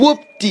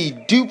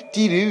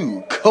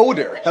Whoop-de-doop-de-doo,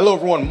 Coder. Hello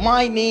everyone,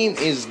 my name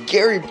is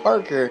Gary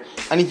Parker,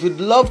 and if you'd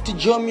love to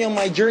join me on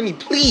my journey,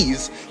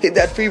 please hit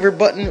that favorite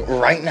button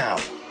right now.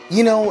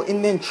 You know,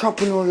 in the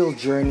entrepreneurial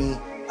journey,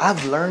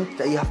 I've learned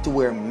that you have to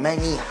wear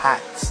many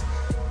hats,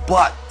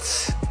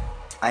 but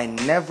I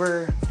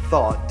never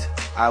thought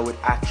I would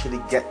actually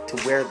get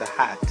to wear the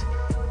hat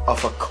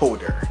of a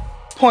coder.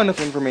 Point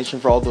of information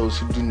for all those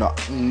who do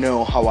not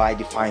know how I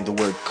define the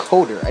word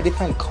coder. I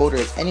define coder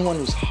as anyone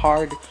who's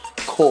hardcore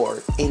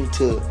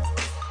into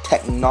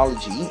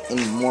technology, and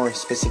more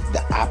specific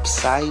the app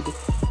side,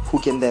 who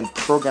can then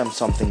program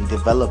something,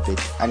 develop it,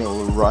 and it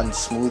will run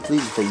smoothly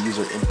with a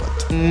user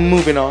input.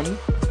 Moving on.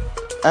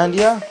 And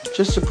yeah,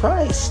 just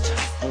surprised.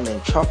 And then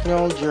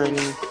entrepreneurial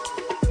journey,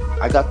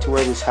 I got to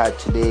wear this hat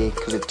today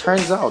because it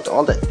turns out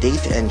all that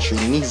data entry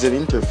needs an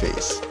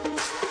interface.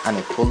 And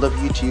I pulled up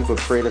YouTube, I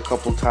prayed a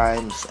couple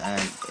times,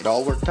 and it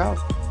all worked out.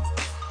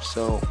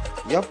 So,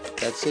 yep,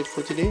 that's it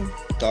for today.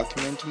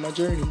 Documenting my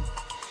journey.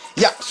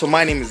 Yeah, so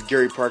my name is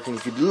Gary Parker, and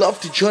if you'd love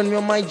to join me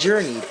on my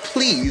journey,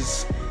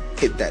 please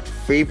hit that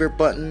favorite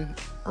button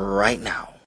right now.